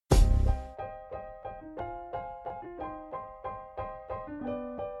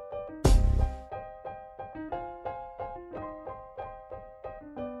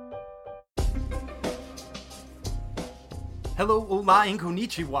Hello, hola, and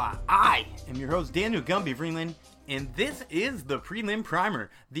konnichiwa. I am your host, Daniel Gumby Freeland, and this is the Prelim Primer,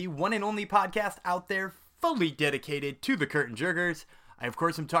 the one and only podcast out there fully dedicated to the curtain jerkers. I, of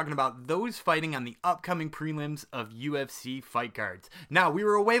course, am talking about those fighting on the upcoming prelims of UFC fight cards. Now, we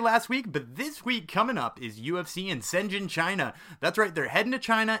were away last week, but this week coming up is UFC in Shenzhen, China. That's right, they're heading to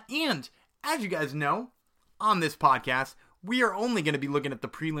China, and as you guys know, on this podcast, we are only going to be looking at the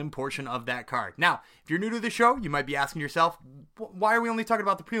prelim portion of that card. Now, if you're new to the show, you might be asking yourself, why are we only talking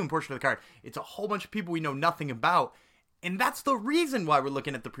about the prelim portion of the card? It's a whole bunch of people we know nothing about, and that's the reason why we're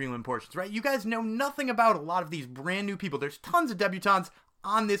looking at the prelim portions, right? You guys know nothing about a lot of these brand new people. There's tons of debutants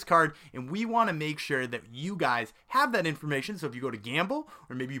on this card, and we want to make sure that you guys have that information. So if you go to gamble,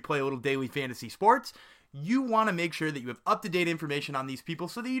 or maybe you play a little daily fantasy sports, you want to make sure that you have up-to-date information on these people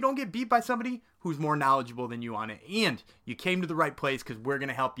so that you don't get beat by somebody who's more knowledgeable than you on it. And you came to the right place because we're going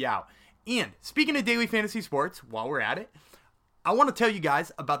to help you out. And speaking of daily fantasy sports, while we're at it, I want to tell you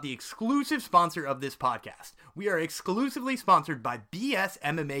guys about the exclusive sponsor of this podcast. We are exclusively sponsored by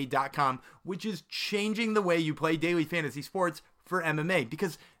BSMMA.com, which is changing the way you play daily fantasy sports for MMA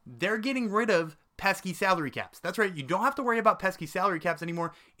because they're getting rid of pesky salary caps. That's right, you don't have to worry about pesky salary caps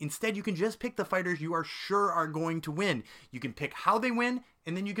anymore. Instead, you can just pick the fighters you are sure are going to win. You can pick how they win,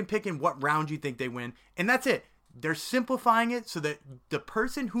 and then you can pick in what round you think they win, and that's it. They're simplifying it so that the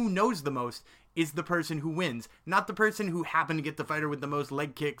person who knows the most is the person who wins, not the person who happened to get the fighter with the most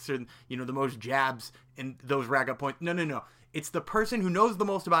leg kicks or, the most jabs and those rack up points. No. It's the person who knows the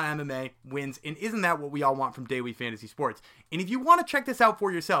most about MMA wins, and isn't that what we all want from daily fantasy sports? And if you want to check this out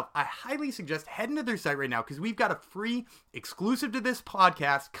for yourself, I highly suggest heading to their site right now because we've got a free, exclusive to this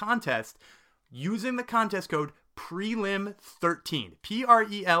podcast contest using the contest code PRELIM13,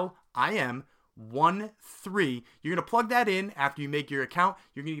 PRELIM 13. You're going to plug that in after you make your account.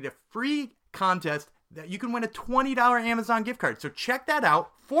 You're going to get a free contest that you can win a $20 Amazon gift card. So check that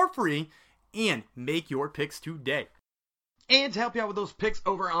out for free and make your picks today. And to help you out with those picks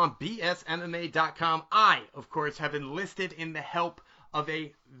over on BSMMA.com, I, of course, have enlisted in the help of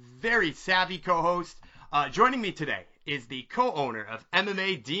a very savvy co-host. Joining me today is the co-owner of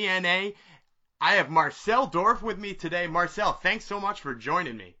MMA DNA. I have Marcel Dorff with me today. Marcel, thanks so much for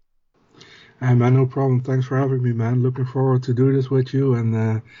joining me. Hey, man, no problem. Thanks for having me, man. Looking forward to do this with you.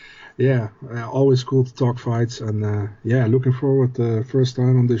 And, always cool to talk fights. And, looking forward to first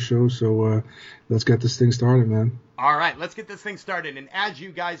time on this show. So let's get this thing started, man. All right, let's get this thing started. And as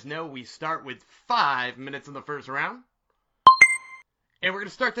you guys know, we start with 5 minutes in the first round. And we're going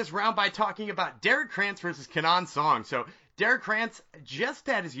to start this round by talking about Derek Krantz versus Kenan Song. So Derek Krantz just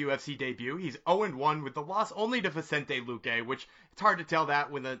had his UFC debut. He's 0-1 with the loss only to Vicente Luque, which it's hard to tell that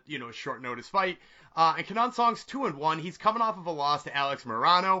with a short notice fight. And Kenan Song's 2-1. He's coming off of a loss to Alex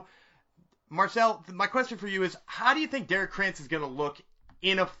Morano. Marcel, my question for you is, how do you think Derek Krantz is going to look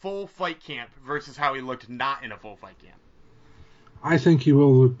in a full fight camp versus how he looked not in a full fight camp? I think he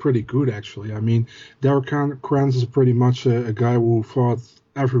will look pretty good, actually. I mean, Derek Krantz is pretty much a guy who fought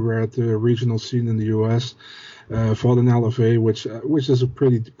everywhere at the regional scene in the U.S., fought in LFA, which is a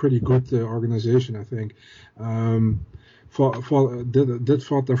pretty good organization, I think. Did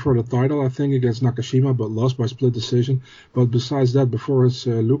fought there for the title, I think, against Nakashima, but lost by split decision. But besides that, before his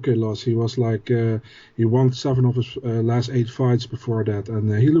Luque loss, he was he won 7 of his last 8 fights before that,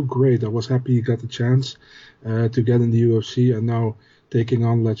 and he looked great. I was happy he got the chance to get in the UFC, and now taking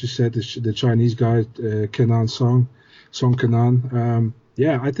on, like you said, the Chinese guy, Song Kenan.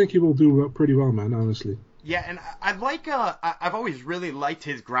 I think he will do pretty well, man, honestly. Yeah, and I've always really liked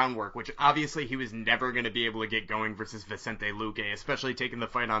his groundwork, which obviously he was never going to be able to get going versus Vicente Luque, especially taking the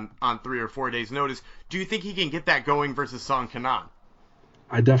fight on 3 or 4 days' notice. Do you think he can get that going versus Song Kenan?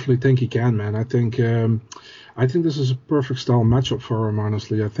 I definitely think he can, man. I think this is a perfect style matchup for him,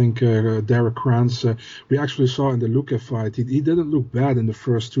 honestly. I think Derek Krantz, we actually saw in the Luque fight, he didn't look bad in the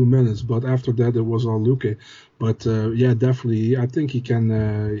first 2 minutes, but after that it was all Luque. But definitely, I think he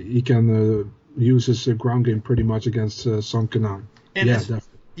can use his ground game pretty much against Song Kenan. Definitely.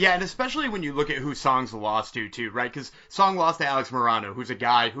 Yeah, and especially when you look at who Song's lost to, too, right? Because Song lost to Alex Morano, who's a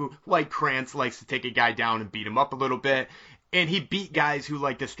guy who, like Krantz, likes to take a guy down and beat him up a little bit. And he beat guys who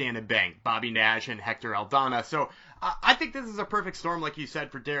like to stand and bang, Bobby Nash and Hector Aldana. So I think this is a perfect storm, like you said,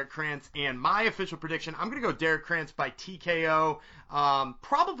 for Derek Krantz. And my official prediction, I'm going to go Derek Krantz by TKO,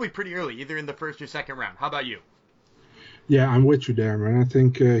 probably pretty early, either in the first or second round. How about you? Yeah, I'm with you there, man. I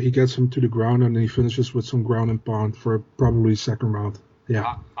think he gets him to the ground and he finishes with some ground and pound for probably second round.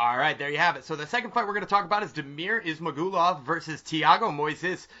 Yeah. All right, there you have it. So the second fight we're going to talk about is Damir Ismagulov versus Thiago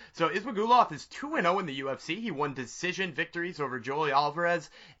Moises. So Ismagulov is 2-0 in the UFC. He won decision victories over Joel Alvarez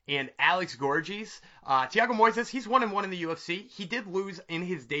and Alex Gorgees. Thiago Moises, he's 1-1 in the UFC. He did lose in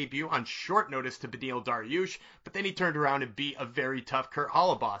his debut on short notice to Beneil Dariush, but then he turned around and beat a very tough Kurt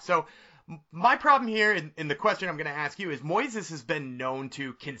Holobaugh. So my problem here, in the question I'm going to ask you, is Moises has been known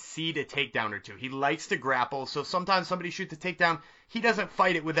to concede a takedown or two. He likes to grapple, so sometimes somebody shoots a takedown, he doesn't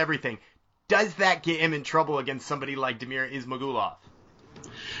fight it with everything. Does that get him in trouble against somebody like Damir Ismagulov?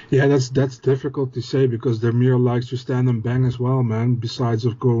 Yeah, that's difficult to say because Damir likes to stand and bang as well, man, besides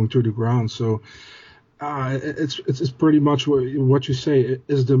of going to the ground. So it's pretty much what you say.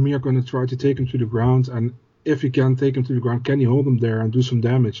 Is Damir going to try to take him to the ground? And if he can take him to the ground, can he hold him there and do some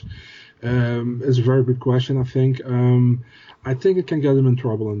damage? It's a very good question, I think. I think it can get him in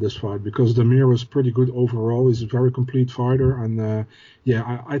trouble in this fight because Damir was pretty good overall. He's a very complete fighter. And,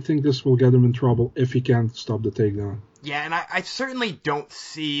 I think this will get him in trouble if he can't stop the takedown. Yeah, and I certainly don't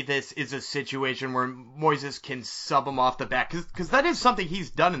see this as a situation where Moises can sub him off the back, because that is something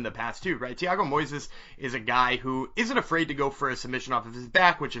he's done in the past too, right? Thiago Moises is a guy who isn't afraid to go for a submission off of his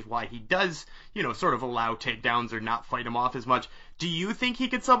back, which is why he does, sort of allow takedowns or not fight him off as much. Do you think he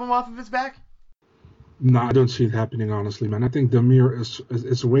could sub him off of his back? No, I don't see it happening, honestly, man. I think Damir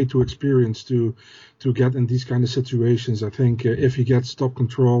is way too experienced to get in these kind of situations. I think if he gets top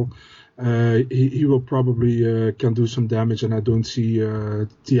control, he will probably can do some damage, and I don't see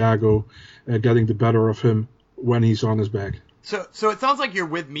Thiago getting the better of him when he's on his back. So it sounds like you're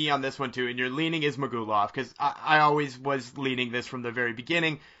with me on this one too, and you're leaning Ismagulov, because I always was leaning this from the very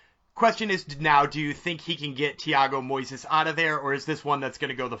beginning. Question is now, do you think he can get Thiago Moises out of there, or is this one that's going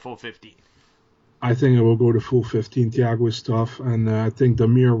to go the full 15? I think it will go the full 15. Thiago is tough, and I think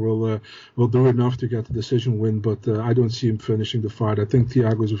Damir will do enough to get the decision win, but I don't see him finishing the fight. I think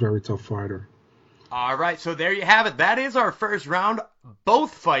Thiago is a very tough fighter. All right, so there you have it. That is our first round.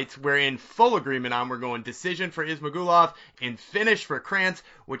 Both fights we're in full agreement on. We're going decision for Ismagulov and finish for Krantz,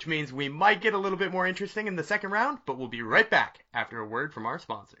 which means we might get a little bit more interesting in the second round, but we'll be right back after a word from our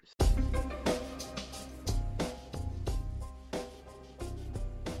sponsors.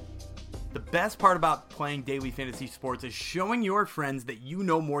 The best part about playing daily fantasy sports is showing your friends that you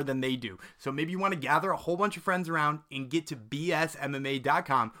know more than they do. So maybe you want to gather a whole bunch of friends around and get to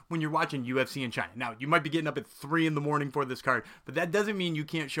bsmma.com when you're watching UFC in China. Now, you might be getting up at 3 a.m. for this card, but that doesn't mean you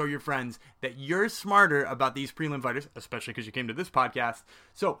can't show your friends that you're smarter about these prelim fighters, especially because you came to this podcast.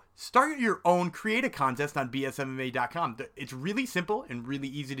 So start your own, create a contest on bsmma.com. It's really simple and really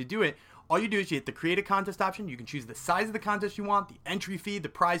easy to do it. All you do is you hit the create a contest option. You can choose the size of the contest you want, the entry fee, the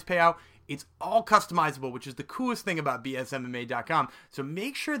prize payout. It's all customizable, which is the coolest thing about bsmma.com. So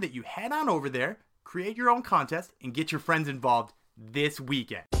make sure that you head on over there, create your own contest, and get your friends involved this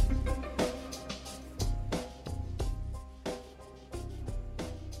weekend.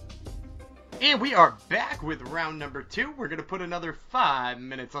 And we are back with round number 2. We're going to put another 5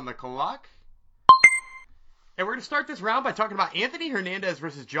 minutes on the clock. And we're going to start this round by talking about Anthony Hernandez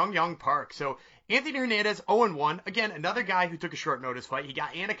versus Jung Young Park. So Anthony Hernandez, 0-1. Again, another guy who took a short notice fight. He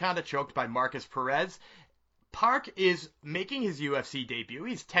got anaconda choked by Marcus Perez. Park is making his UFC debut.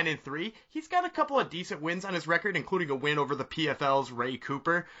 He's 10-3. He's got a couple of decent wins on his record, including a win over the PFL's Ray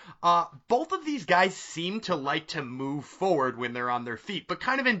Cooper. Both of these guys seem to like to move forward when they're on their feet, but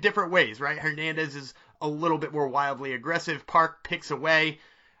kind of in different ways, right? Hernandez is a little bit more wildly aggressive. Park picks away.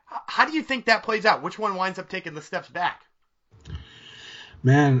 How do you think that plays out? Which one winds up taking the steps back?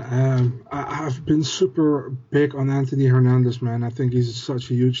 Man, I've been super big on Anthony Hernandez, man. I think he's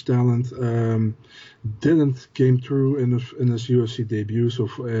such a huge talent. Didn't came through in his UFC debut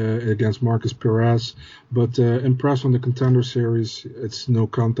against Marcus Perez, but impressed on the Contender Series. It's no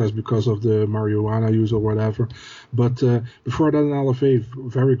contest because of the marijuana use or whatever. But before that in LFA,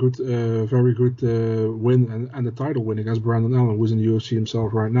 very good win and the title win against Brandon Allen, who's in the UFC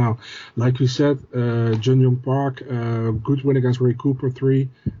himself right now. Like we said, Jun Young Park, good win against Ray Cooper 3.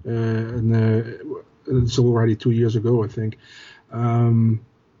 And it's already 2 years ago, I think.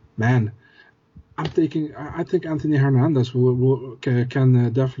 Man, I think Anthony Hernandez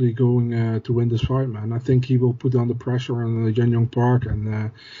can definitely going to win this fight, man. I think he will put down the pressure on Jun Young Park,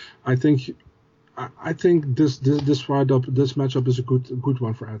 and I think this matchup is a good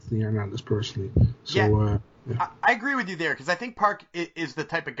one for Anthony Hernandez personally. So yeah. I agree with you there, because I think Park is the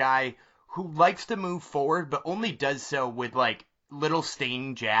type of guy who likes to move forward, but only does so with like little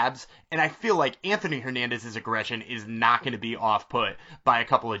stinging jabs, and I feel like Anthony Hernandez's aggression is not going to be off-put by a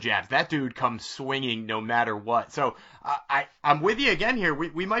couple of jabs. That dude comes swinging no matter what. So I'm with you again here.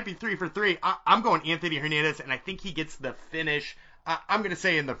 We might be 3 for 3. I'm going Anthony Hernandez, and I think he gets the finish I'm going to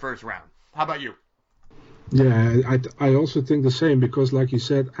say in the first round. How about you? Yeah, I also think the same because, like you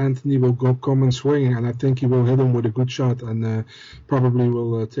said, Anthony will come and swinging, and I think he will hit him with a good shot and probably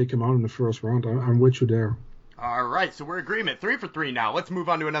will take him out in the first round. I'm with you there. All right, so we're in agreement. 3 for 3 now. Let's move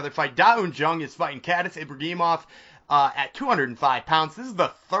on to another fight. Da Un Jung is fighting Kadis Ibragimov at 205 pounds. This is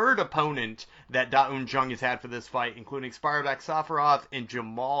the third opponent that Da Un Jung has had for this fight, including Sparbek Safarov and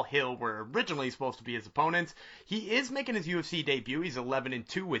Jamal Hill were originally supposed to be his opponents. He is making his UFC debut. He's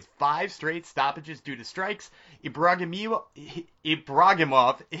 11-2 with 5 straight stoppages due to strikes. Ibragimov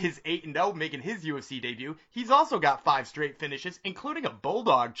is 8-0, making his UFC debut. He's also got 5 straight finishes, including a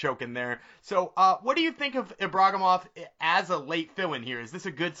bulldog choke in there. So, what do you think of Ibragimov as a late fill-in here? Is this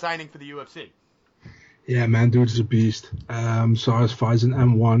a good signing for the UFC? Yeah, man, dude is a beast. Saw his fights in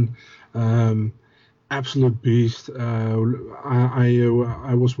M1. Absolute beast.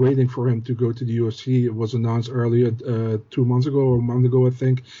 I was waiting for him to go to the UFC. It was announced earlier, 2 months ago or a month ago, I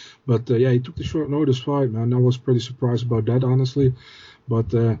think. But yeah, he took the short notice fight, man. I was pretty surprised about that, honestly.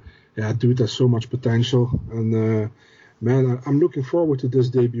 But yeah, dude has so much potential. And man, I'm looking forward to this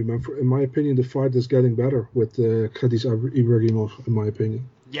debut, man. In my opinion, the fight is getting better with Kadis Ibragimov, in my opinion.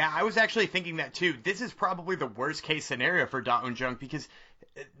 Yeah, I was actually thinking that too. This is probably the worst case scenario for Da Un Jung because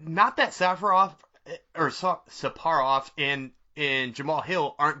not that Safarov and Jamal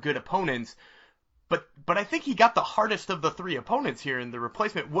Hill aren't good opponents, but I think he got the hardest of the 3 opponents here in the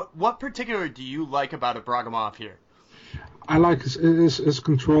replacement. What particular do you like about Ibragimov here? I like his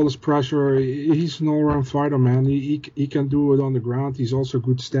control, his pressure. He's an all-round fighter, man. He can do it on the ground. He's also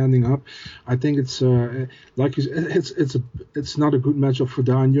good standing up. I think it's like it's not a good matchup for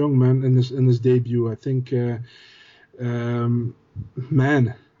Da Un Jung, man. In his debut, I think,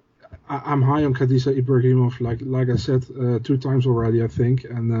 man, I'm high on Kadis Ibragimov. Like I said 2 times already, I think,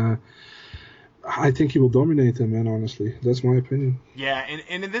 and I think he will dominate him, man. Honestly, that's my opinion. Yeah,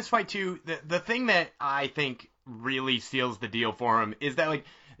 and in this fight too, the thing that I think really seals the deal for him is that, like,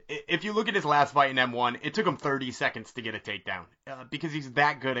 if you look at his last fight in M1, it took him 30 seconds to get a takedown because he's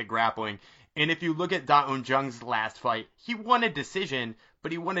that good at grappling. And if you look at Da Un Jung's last fight, he won a decision,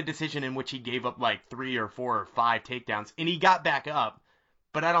 but he won a decision in which he gave up like 3 or 4 or 5 takedowns, and he got back up.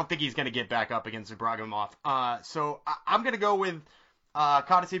 But I don't think he's going to get back up against Ibragimov. So I'm going to go with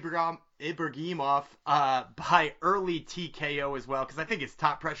Kadis Ibragimov by early TKO as well, because I think his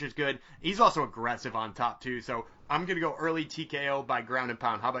top pressure is good. He's also aggressive on top too, so I'm going to go early TKO by ground and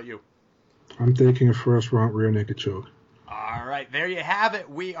pound. How about you? I'm taking a first round rear naked choke. All right, there you have it.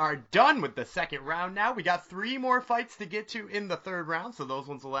 We are done with the second round now. We got 3 more fights to get to in the third round, so those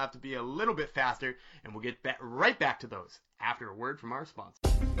ones will have to be a little bit faster, and we'll get right back to those after a word from our sponsor.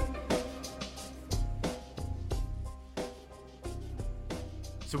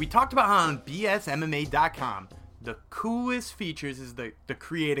 So we talked about how on BSMMA.com, the coolest features is the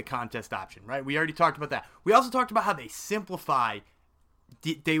create a contest option, right? We already talked about that. We also talked about how they simplify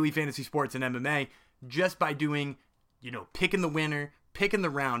daily fantasy sports and MMA just by doing, picking the winner, picking the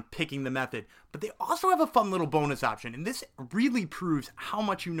round, picking the method. But they also have a fun little bonus option, and this really proves how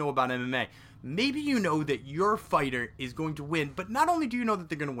much you know about MMA. Maybe you know that your fighter is going to win, but not only do you know that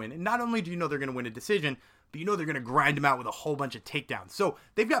they're going to win, and not only do you know they're going to win a decision, but you know they're going to grind them out with a whole bunch of takedowns. So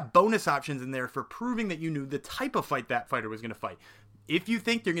they've got bonus options in there for proving that you knew the type of fight that fighter was going to fight. If you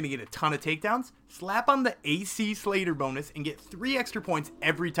think they're going to get a ton of takedowns, slap on the AC Slater bonus and get 3 extra points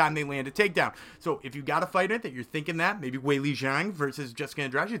every time they land a takedown. So if you got a fighter that you're thinking that, maybe Weili Zhang versus Jessica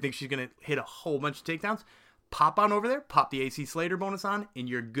Andrade, you think she's going to hit a whole bunch of takedowns, pop on over there, pop the AC Slater bonus on, and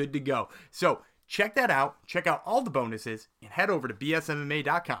you're good to go. So check that out. Check out all the bonuses and head over to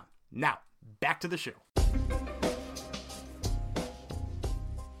BSMMA.com. Now, back to the show.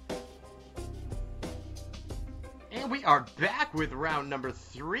 And we are back with round number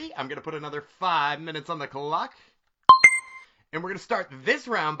 3. I'm going to put another 5 minutes on the clock. And we're going to start this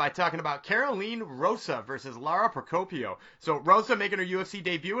round by talking about Caroline Rosa versus Lara Procopio. So Rosa making her UFC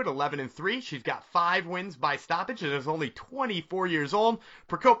debut at 11-3. She's got 5 wins by stoppage and is only 24 years old.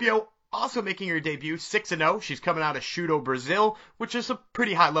 Procopio also making her debut 6-0. She's coming out of Shudo, Brazil, which is a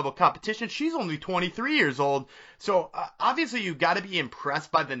pretty high-level competition. She's only 23 years old. So obviously you've got to be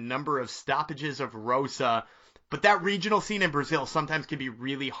impressed by the number of stoppages of Rosa. But that regional scene in Brazil sometimes can be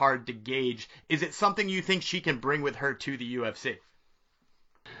really hard to gauge. Is it something you think she can bring with her to the UFC?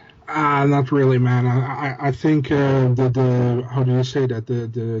 Not really, man. I think the how do you say that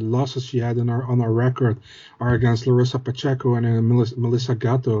the losses she had on our record are against Larissa Pacheco and Melissa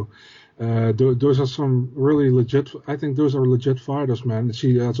Gatto. Those are some really legit. I think those are legit fighters, man.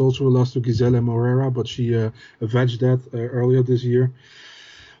 She has also lost to Gisela Moreira, but she avenged that earlier this year.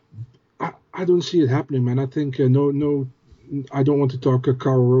 I don't see it happening, man. I think no I don't want to talk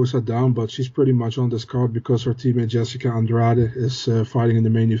Cara Rosa down, but she's pretty much on this card because her teammate Jessica Andrade is fighting in the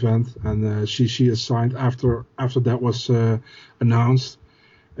main event, and she is signed after that was announced.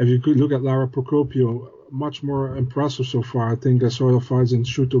 If you could look at Lara Procopio, much more impressive so far. I think I saw her fights in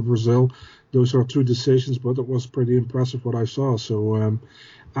Chute do Brazil. Those are 2 decisions, but it was pretty impressive what I saw. So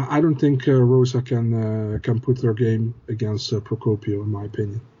I don't think Rosa can put her game against Procopio, in my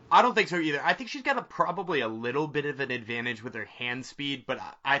opinion. I don't think so either. I think she's got probably a little bit of an advantage with her hand speed, but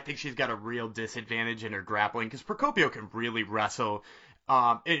I think she's got a real disadvantage in her grappling because Procopio can really wrestle.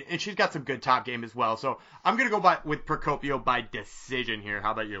 And she's got some good top game as well. So I'm going to go with Procopio by decision here.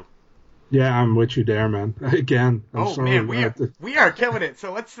 How about you? Yeah, I'm with you there, man. Again, I'm sorry. Man, we are killing it.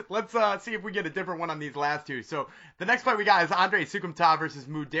 So let's see if we get a different one on these last 2. So the next fight we got is Andre Soukhamthath versus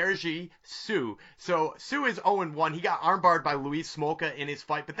Mudaerji Su. So Su is 0-1. He got armbarred by Luis Smolka in his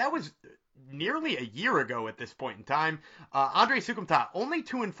fight, but that was nearly a year ago at this point in time. Andre Soukhamthath, only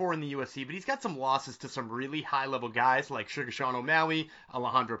 2-4 in the UFC, but he's got some losses to some really high-level guys like Sugar Sean O'Malley,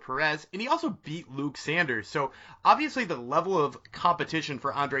 Alejandro Perez, and he also beat Luke Sanders. So obviously the level of competition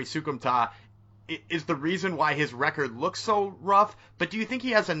for Andre Soukhamthath is the reason why his record looks so rough, but do you think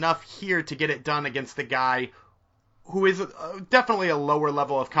he has enough here to get it done against the guy who is definitely a lower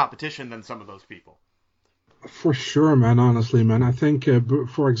level of competition than some of those people? For sure, man. Honestly, man, I think,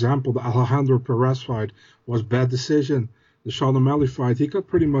 for example, the Alejandro Perez fight was bad decision. The Sean O'Malley fight, he got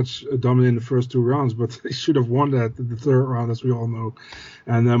pretty much dominated in the first 2 rounds, but he should have won that in the 3rd round, as we all know.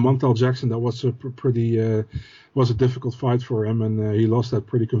 And Montel Jackson, that was a was a difficult fight for him, and he lost that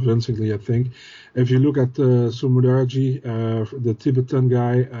pretty convincingly, I think. If you look at Su Mudaerji, the Tibetan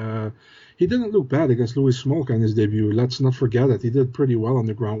guy, he didn't look bad against Luis Smolka in his debut. Let's not forget it. He did pretty well on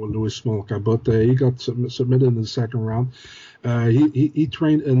the ground with Luis Smolka, but he got submitted in the 2nd round. He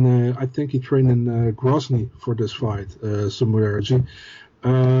trained in, I think he trained in Grozny for this fight, Su Mudaerji.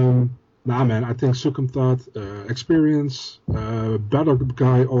 Nah, man, I think Soukhamthath, experience, better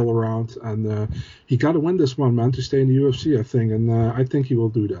guy all around, and he got to win this one, man, to stay in the UFC, I think, and I think he will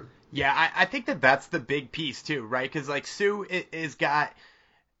do that. Yeah, I think that's the big piece too, right? Because like Su is got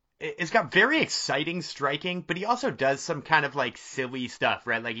very exciting striking, but he also does some kind of like silly stuff,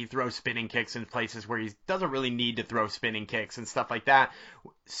 right? Like he throws spinning kicks in places where he doesn't really need to throw spinning kicks and stuff like that.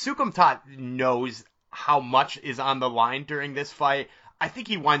 Soukhamthath knows how much is on the line during this fight. I think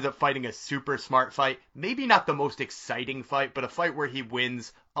he winds up fighting a super smart fight. Maybe not the most exciting fight, but a fight where he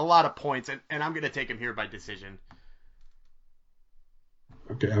wins a lot of points, and I'm going to take him here by decision.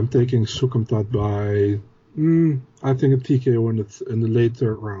 Okay, I'm taking Soukhamthath by... I think a TKO in the late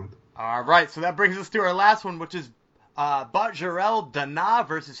 3rd round. All right, so that brings us to our last one, which is Bajrel Dana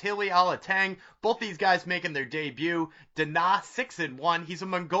versus Hili Alateng. Both these guys making their debut. Dana 6-1. He's a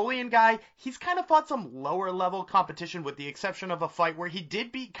Mongolian guy. He's kind of fought some lower level competition with the exception of a fight where he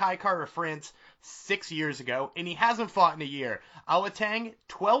did beat Kai Kara France 6 years ago, and he hasn't fought in a year. Alateng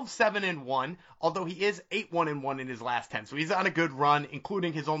 12-7-1, although he is 8-1-1 in his last 10. So he's on a good run,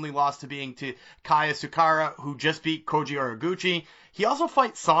 including his only loss to being to Kaya Sukara, who just beat Koji Oraguchi. He also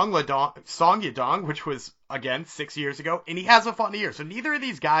fights Song Yadong, which was, again, 6 years ago, and he hasn't fought in a year. So neither of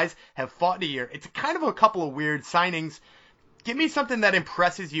these guys have fought in a year. It's kind of a couple of weird signings. Give me something that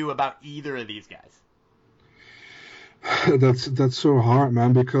impresses you about either of these guys. That's so hard,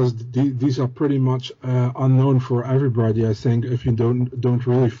 man, because these are pretty much unknown for everybody. I think if you don't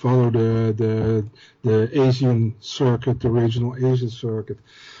really follow the Asian circuit, the regional Asian circuit.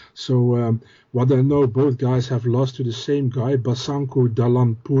 So what I know, both guys have lost to the same guy, Basanko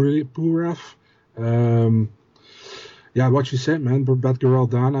Dalanpurev. Yeah, what you said, man. Bajrel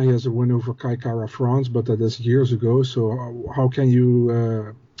Dana, he has a win over Kai Kara France, but that is years ago. So how can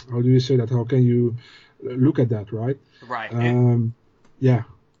you, how do you say that? How can you look at that, right? Right. Yeah.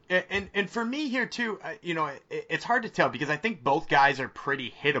 And for me here too, it's hard to tell because I think both guys are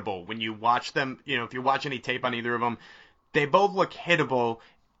pretty hittable when you watch them. If you watch any tape on either of them, they both look hittable.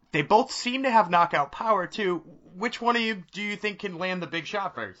 They both seem to have knockout power too. Which one of you do you think can land the big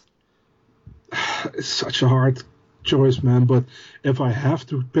shot first? It's such a hard choice, man. But if I have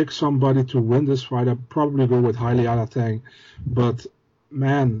to pick somebody to win this fight, I'd probably go with Hili Alateng. But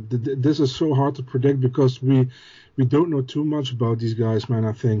man, this is so hard to predict because we don't know too much about these guys, man.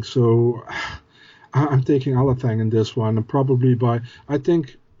 I think so. I'm taking Alateng in this one, and probably by I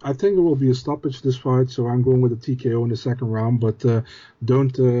think it will be a stoppage this fight. So I'm going with a TKO in the 2nd round. But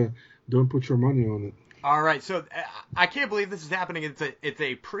don't put your money on it. All right, so I can't believe this is happening. It's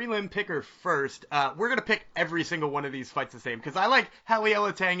a prelim picker first. We're going to pick every single one of these fights the same because I like Hili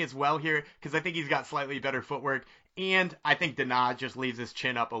Alateng as well here because I think he's got slightly better footwork, and I think Dana just leaves his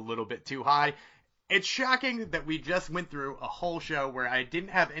chin up a little bit too high. It's shocking that we just went through a whole show where I didn't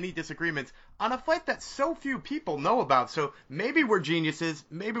have any disagreements on a fight that so few people know about. So maybe we're geniuses,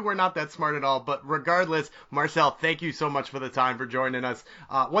 maybe we're not that smart at all, but regardless, Marcel, thank you so much for the time for joining us.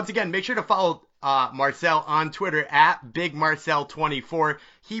 Once again, make sure to follow Marcel on Twitter at BigMarcel24.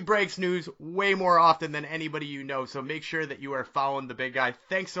 He breaks news way more often than anybody you know, so make sure that you are following the big guy.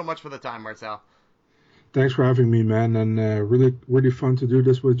 Thanks so much for the time, Marcel. Thanks for having me, man, and really, really fun to do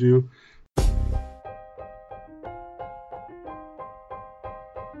this with you.